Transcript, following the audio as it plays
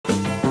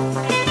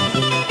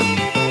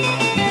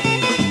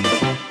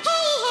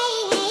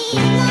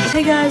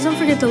Hey guys, don't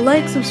forget to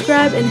like,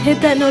 subscribe, and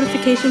hit that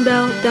notification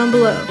bell down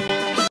below.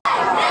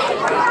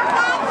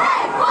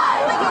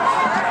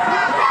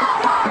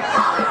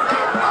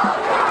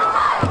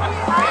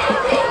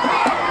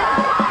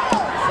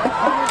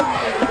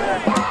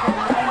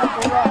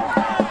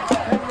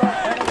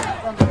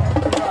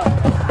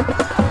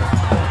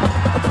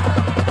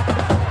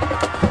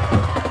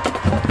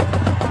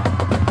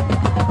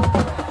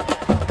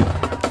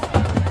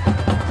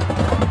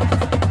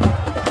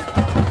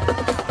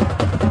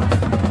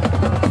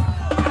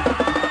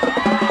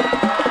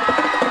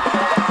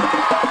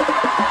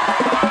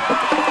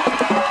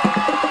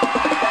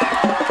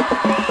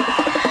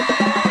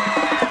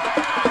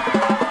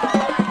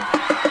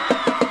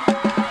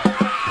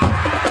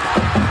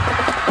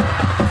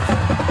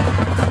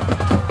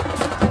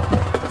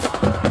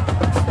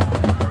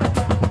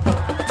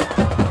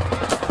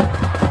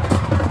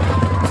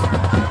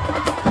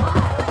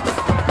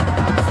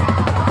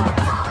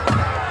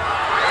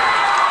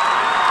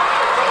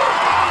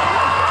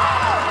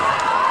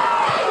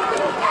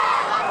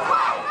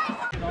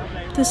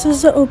 This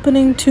is the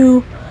opening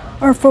to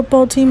our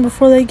football team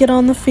before they get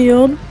on the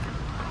field.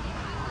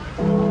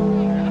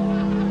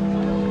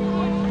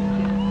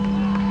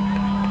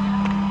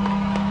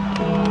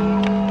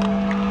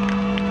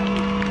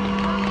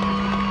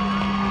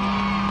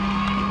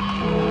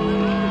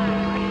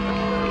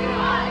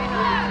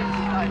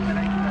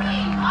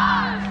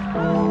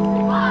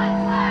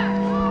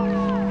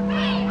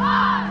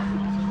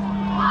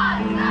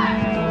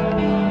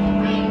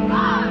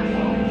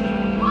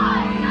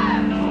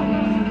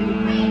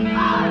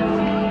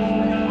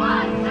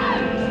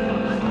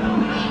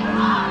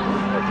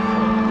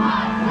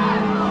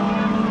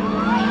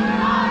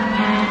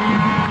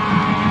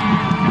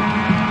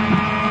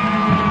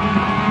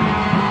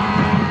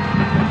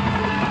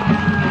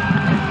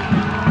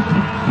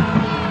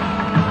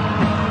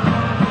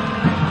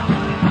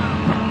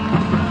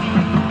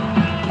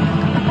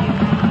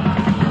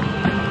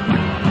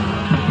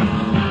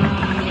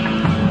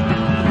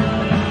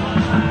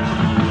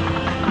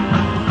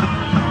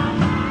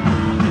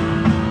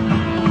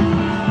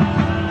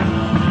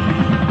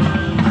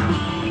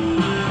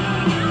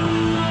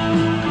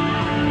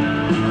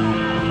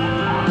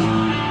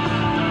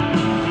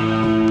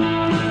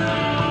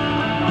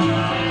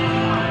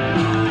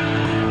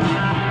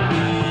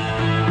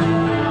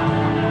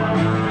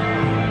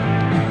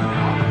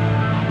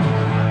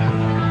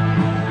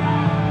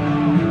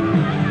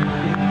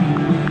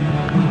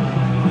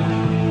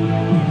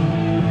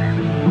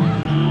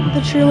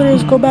 The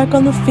cheerleaders go back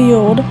on the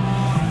field,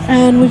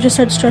 and we just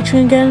start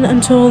stretching again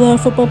until the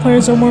football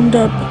players are warmed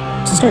up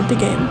to start the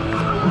game.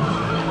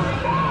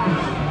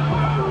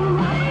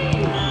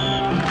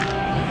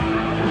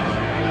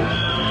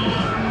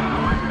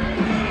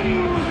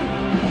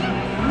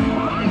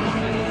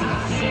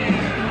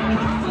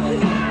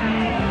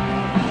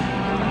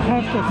 I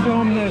have to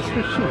film this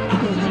for sure.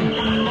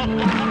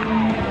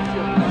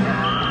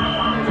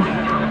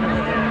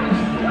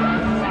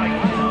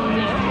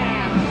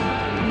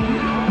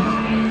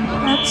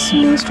 That's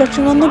me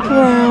stretching on the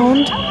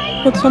ground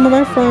with some of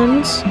my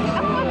friends.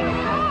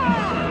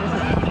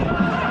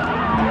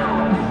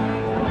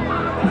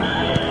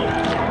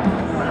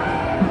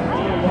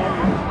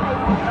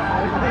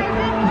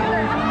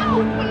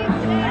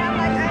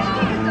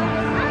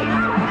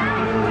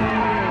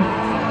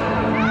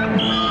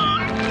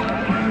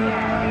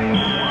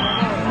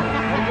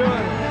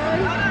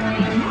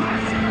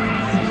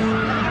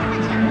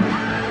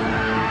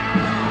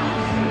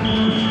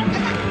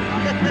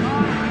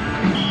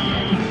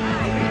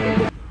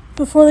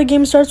 Before the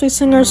game starts, we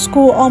sing our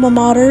school alma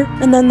mater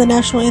and then the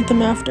national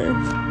anthem after.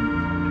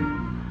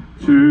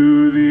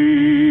 To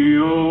thee,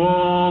 O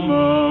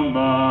alma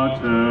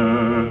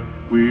mater,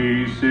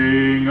 we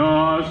sing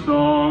our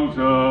songs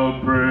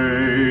of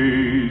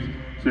praise.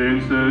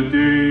 Since the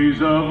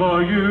days of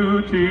our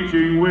youth,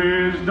 teaching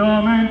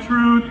wisdom and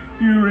truth,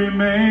 you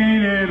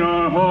remain in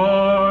our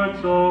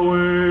hearts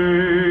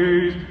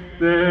always.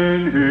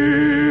 Then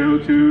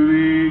hail to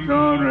thee,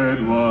 Comrade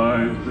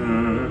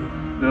Weiser,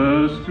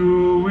 the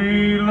school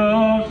we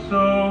love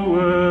so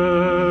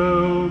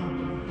well.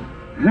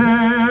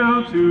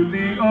 Hail to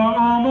thee, our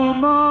alma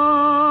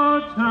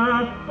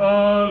mater,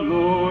 our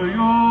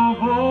loyal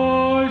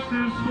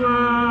voices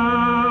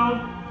swell.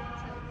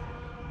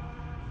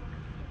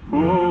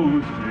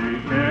 Oh, say,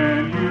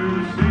 can you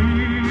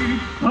see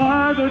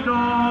by the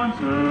dawn's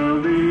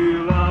early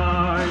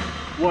light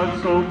what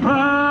so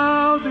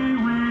proudly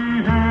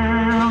we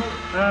hailed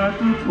at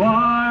the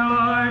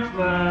twilight's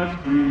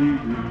last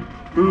gleaming,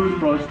 whose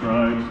broad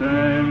stripes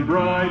and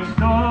bright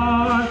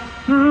stars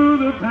through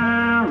the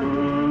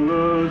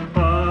perilous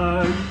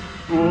fight,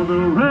 for the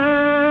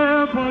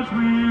ramparts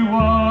we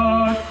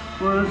watched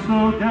were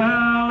so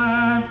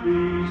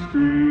gallantly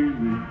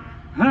streaming,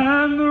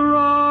 and the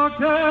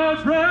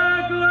rockets'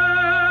 red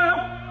glare,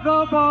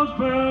 the bombs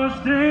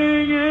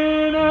bursting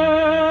in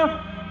air,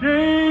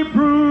 gave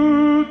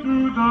proof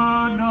through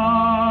the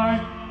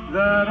night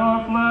that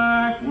our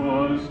flag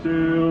was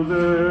still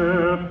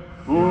there.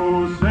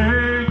 Oh,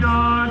 say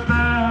does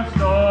that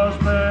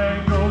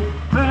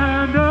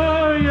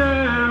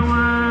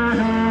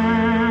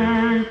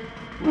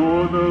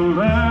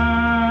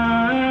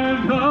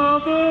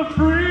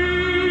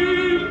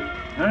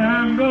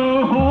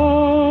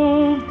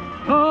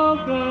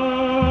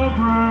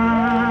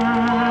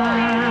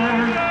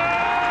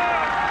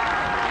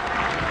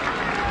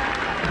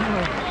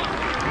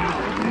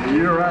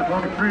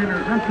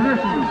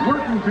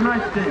officiating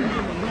tonight's game,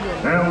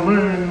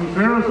 Ellen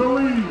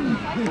Sarasoli,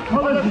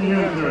 Melissa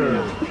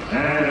Yenser,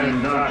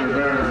 and Dr.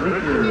 Barrett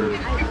Richards.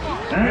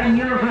 And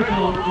your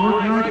officials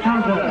for tonight's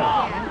contest,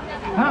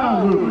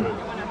 Hal Lewis,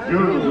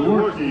 Joe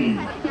Zaworski,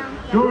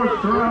 George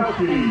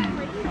Karowski,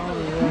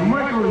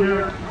 Michael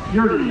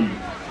Yurdy,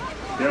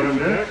 Kevin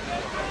Dick,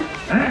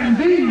 and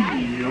the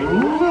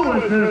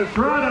Lewis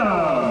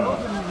Estrada.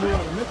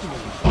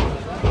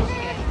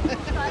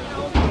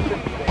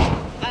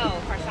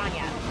 Oh, for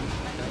Sonia.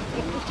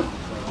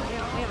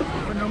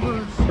 What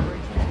numbers?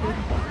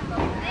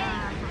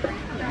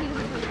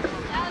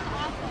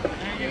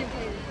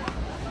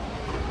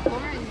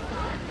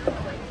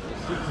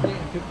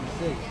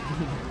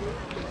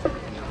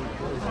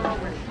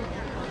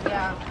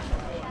 Yeah.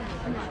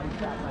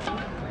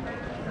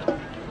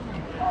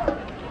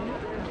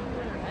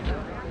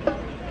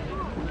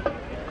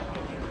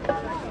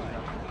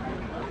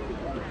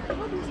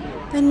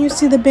 Then you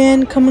see the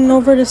band coming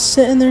over to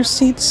sit in their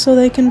seats so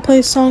they can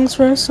play songs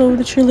for us so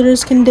the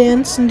cheerleaders can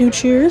dance and do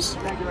cheers.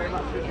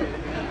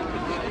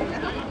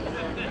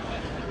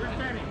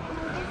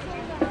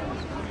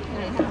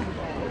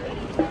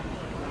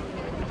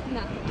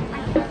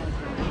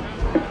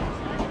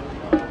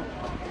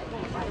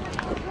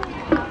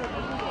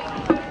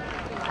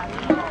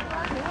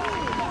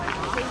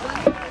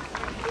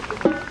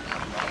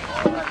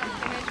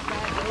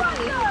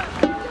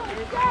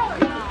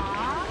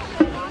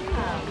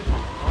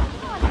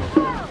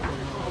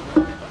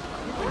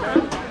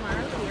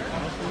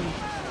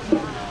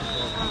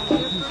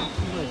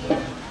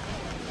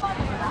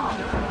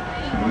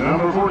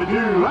 Number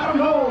 42, Adam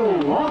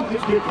Cole, on to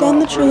kick Then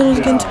the off.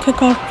 cheerleaders get to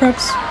kick off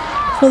preps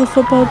for the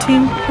football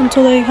team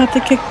until they have to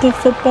kick the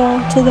football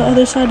to the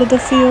other side of the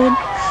field. Back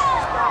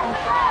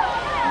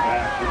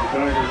to the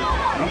Tigers,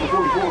 number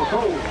 44,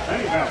 Cole,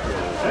 Hank Baxter,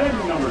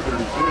 and number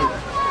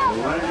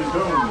 36, Landon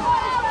Jones.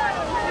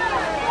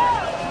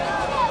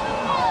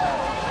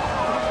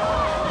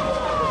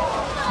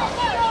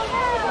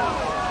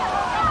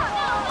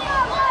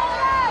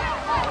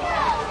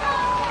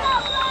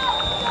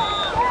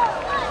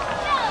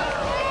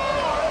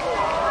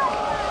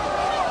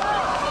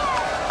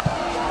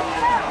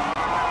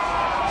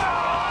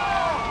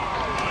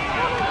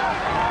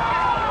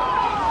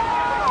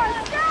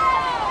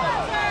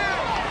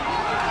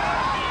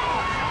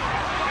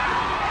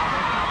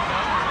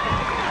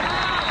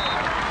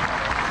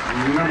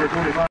 Number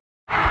 25.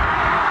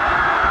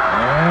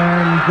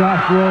 And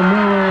Joshua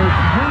Miller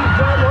heads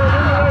that one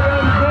in the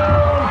end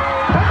zone.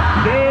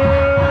 Touchdown,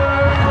 Dallas!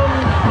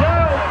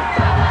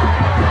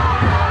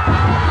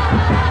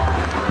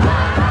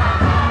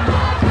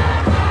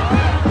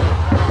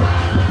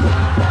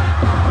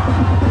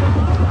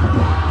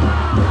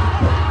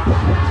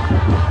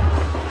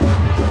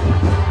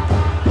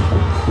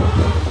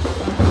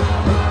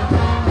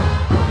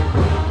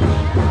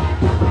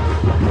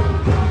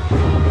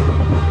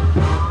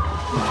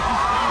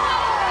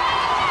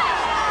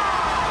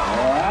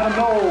 Adam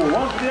Cole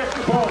wants the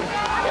extra point.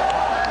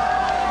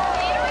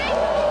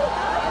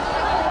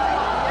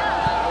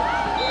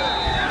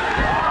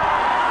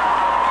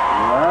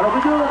 That'll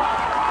be good.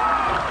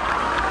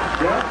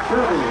 Jack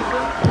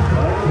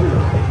Kirby.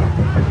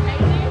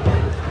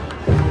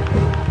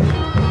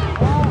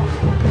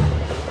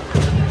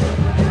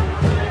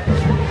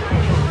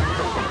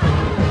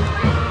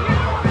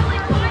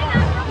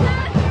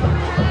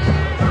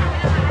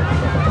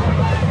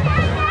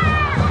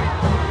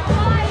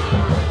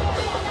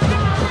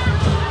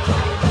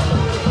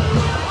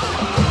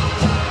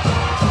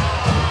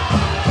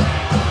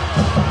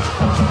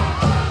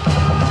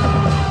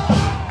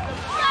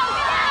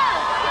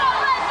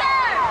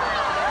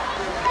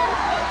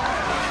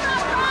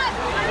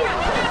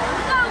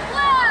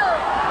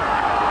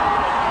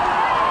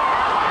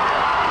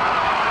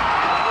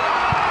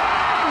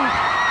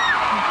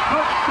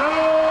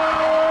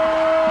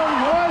 Touchdown,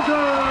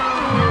 Weiser!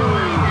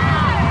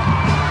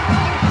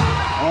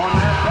 On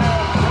that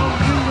pass from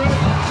Ingrid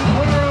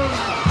Squirrel.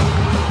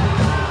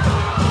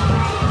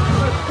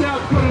 Let's now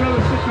put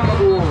another 6 on the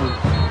board.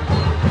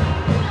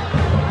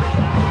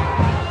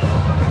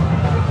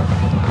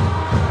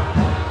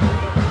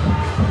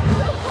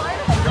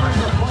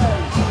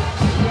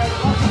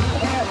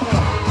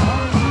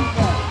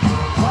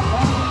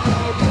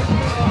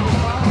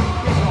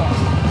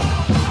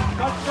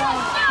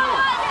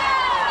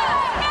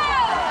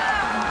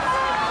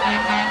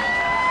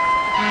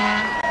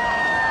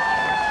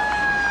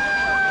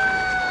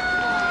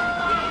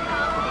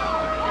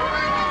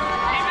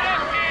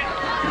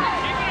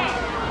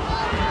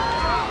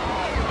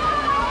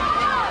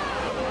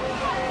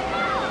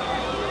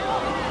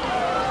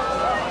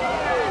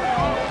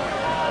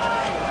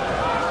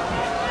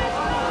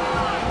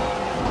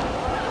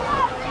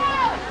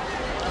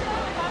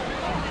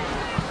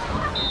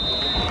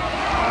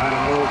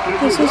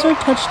 This is our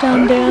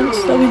touchdown dance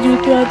that we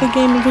do throughout the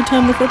game every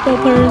time the football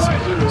players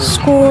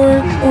score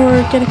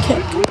or get a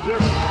kick.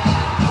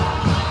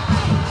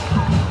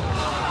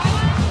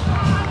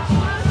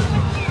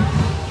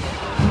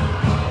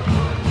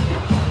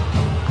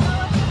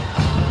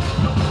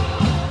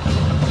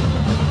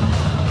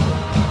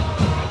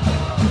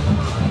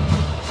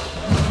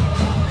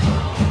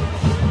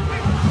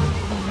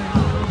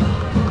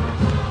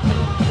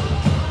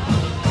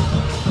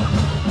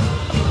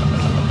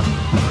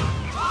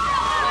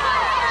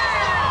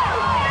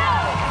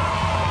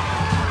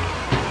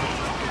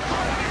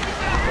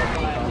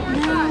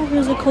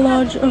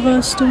 collage of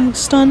us doing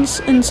stunts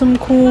and some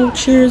cool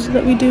cheers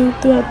that we do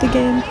throughout the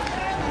game.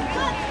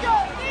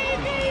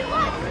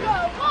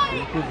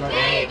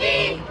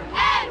 Navy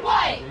and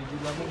white.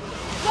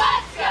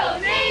 Let's go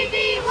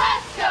Navy,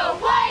 let's go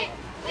white.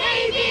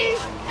 Navy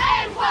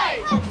and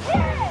white.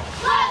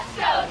 Let's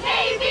go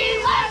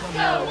Navy, let's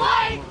go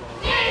white.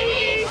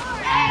 Navy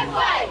and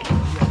white.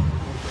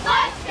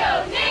 Let's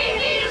go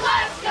Navy,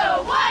 let's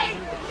go white.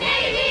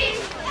 Navy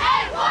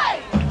and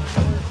white.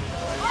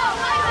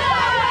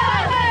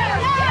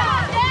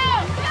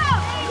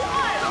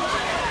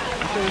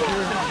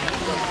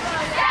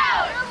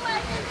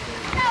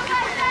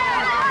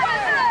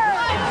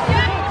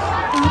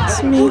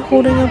 That's me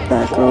holding up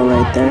that girl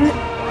right there,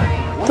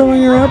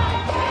 throwing her up.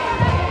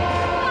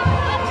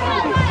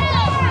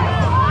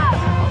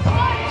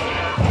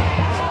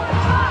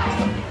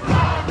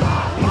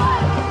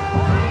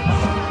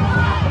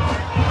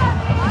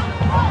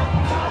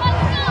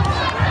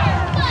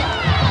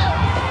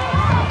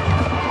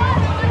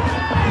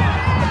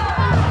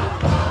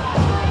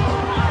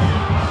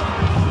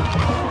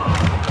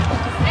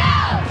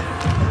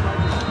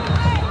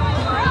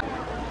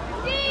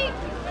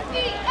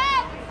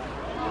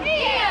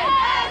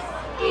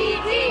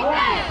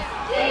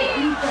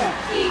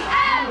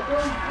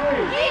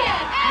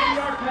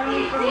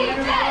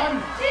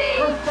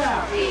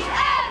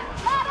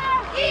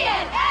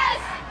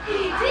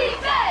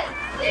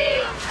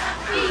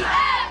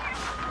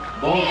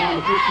 Ball on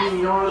the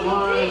 15-yard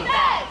line.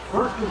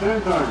 First and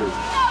 10 Tigers.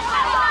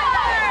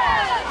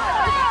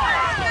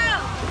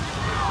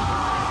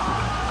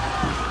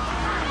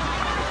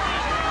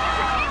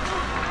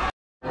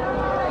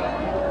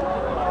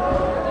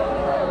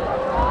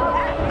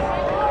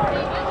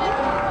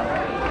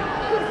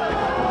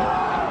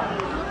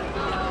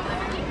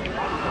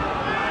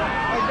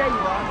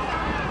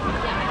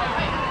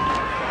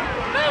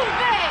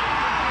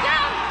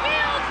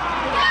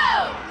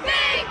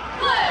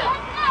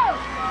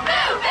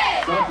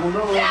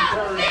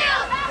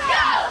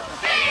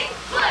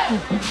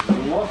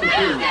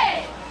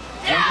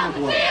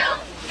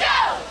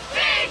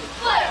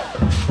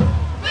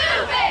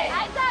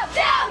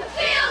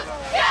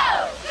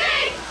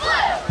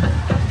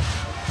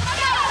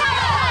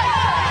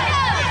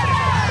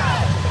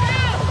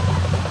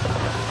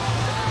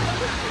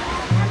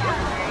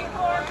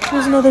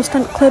 There's another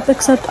stunt clip,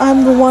 except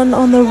I'm the one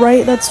on the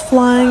right that's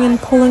flying and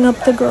pulling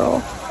up the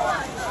girl.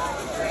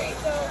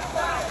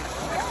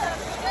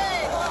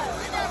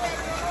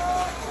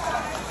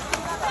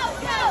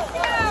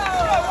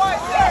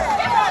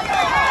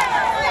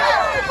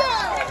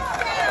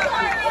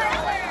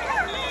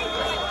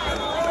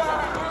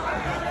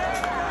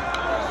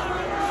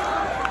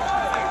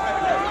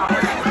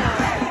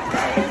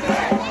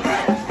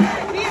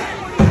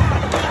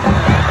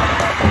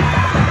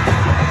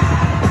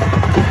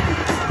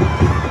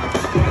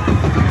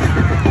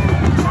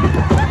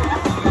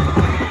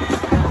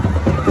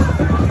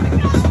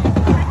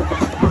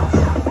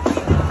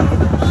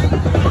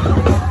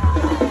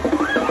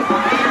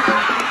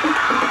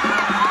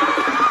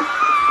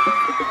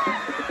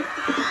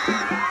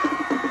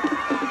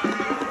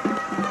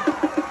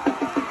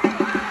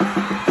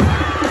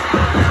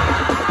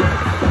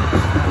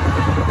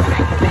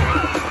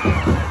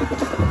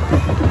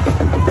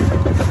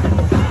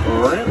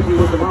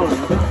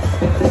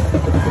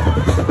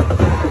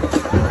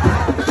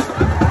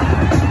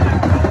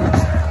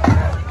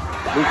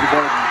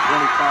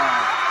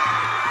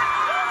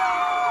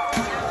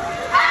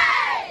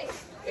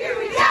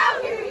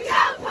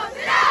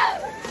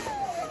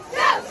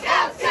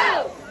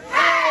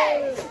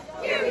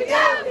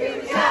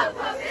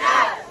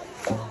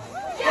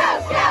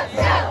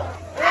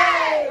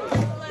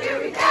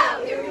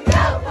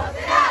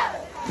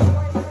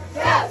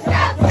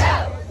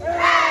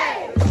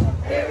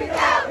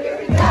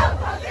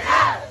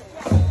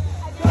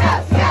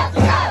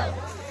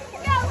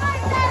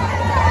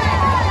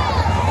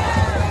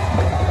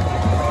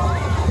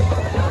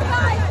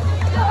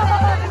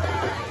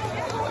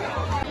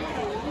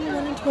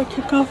 Our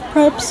kickoff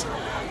preps,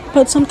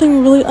 but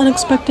something really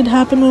unexpected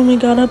happened when we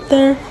got up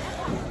there,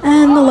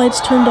 and the lights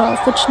turned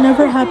off, which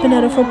never happened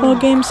at a football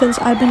game since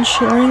I've been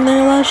sharing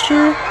there last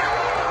year.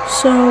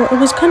 So it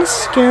was kind of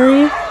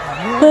scary,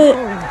 but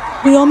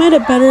we all made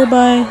it better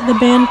by the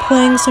band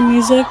playing some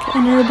music,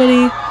 and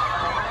everybody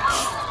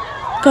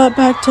got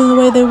back to the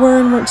way they were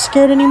and weren't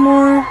scared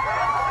anymore.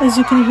 As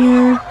you can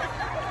hear,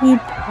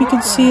 you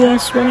could see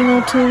us running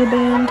out to the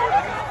band.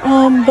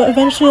 But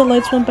eventually the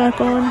lights went back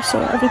on,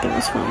 so everything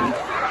was fine.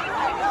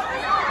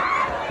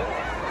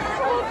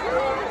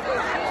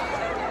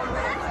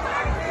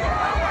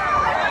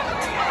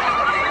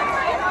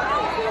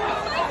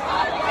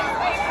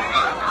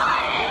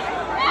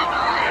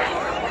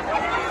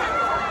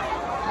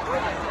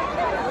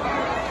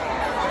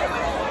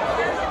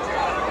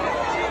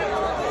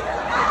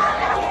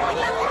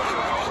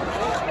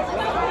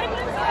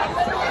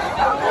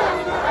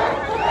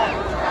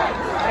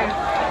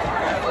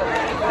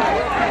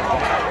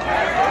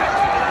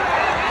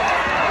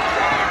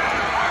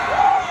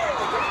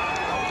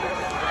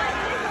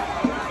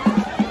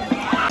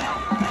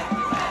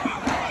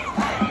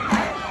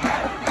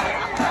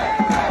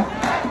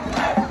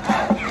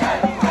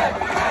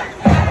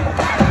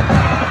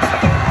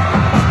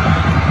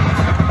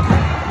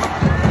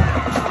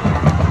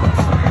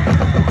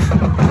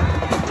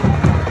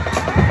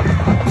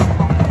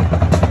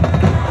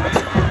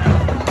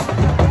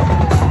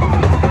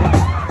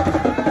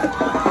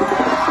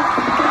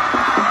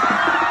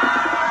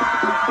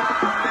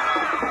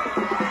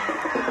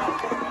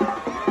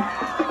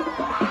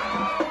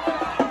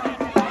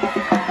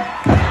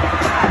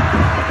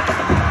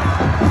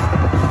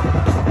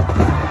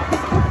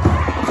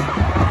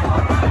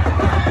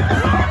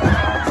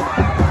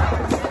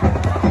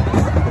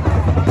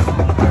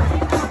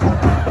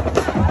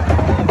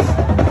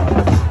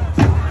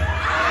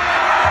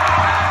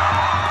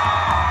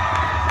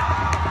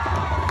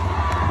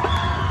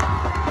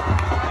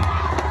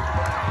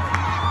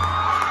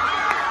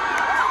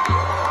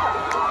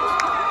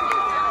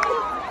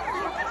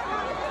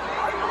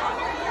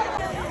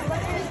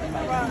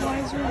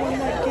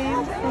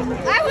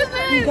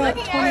 We got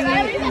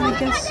 28 and the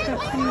guests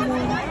got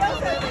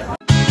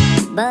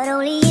 21. But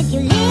only if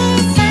you live.